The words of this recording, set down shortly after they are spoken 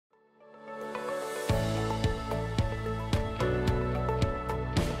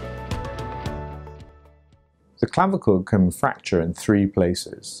The clavicle can fracture in three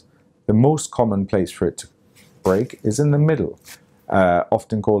places. The most common place for it to break is in the middle,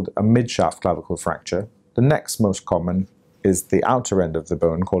 often called a mid-shaft clavicle fracture. The next most common is the outer end of the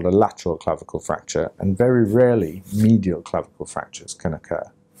bone, called a lateral clavicle fracture, and very rarely medial clavicle fractures can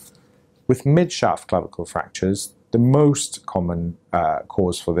occur. With mid-shaft clavicle fractures, the most common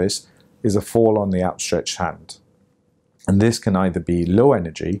cause for this is a fall on the outstretched hand. And this can either be low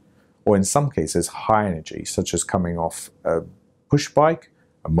energy or in some cases high energy, such as coming off a push bike,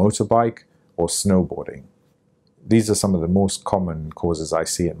 a motorbike, or snowboarding. These are some of the most common causes I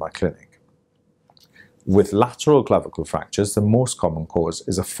see in my clinic. With lateral clavicle fractures, the most common cause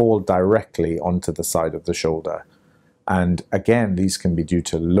is a fall directly onto the side of the shoulder. And again, these can be due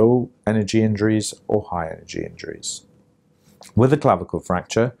to low energy injuries or high energy injuries. With a clavicle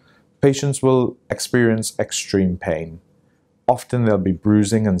fracture, patients will experience extreme pain. Often there'll be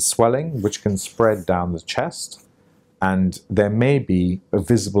bruising and swelling, which can spread down the chest, and there may be a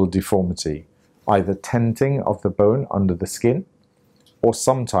visible deformity, either tenting of the bone under the skin, or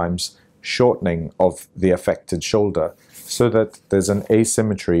sometimes shortening of the affected shoulder, so that there's an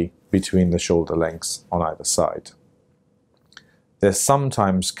asymmetry between the shoulder lengths on either side. There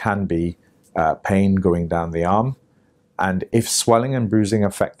sometimes can be pain going down the arm, and if swelling and bruising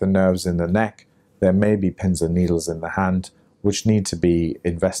affect the nerves in the neck, there may be pins and needles in the hand, which need to be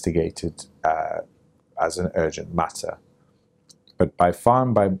investigated as an urgent matter. But by far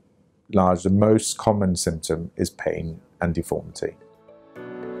and by large, the most common symptom is pain and deformity.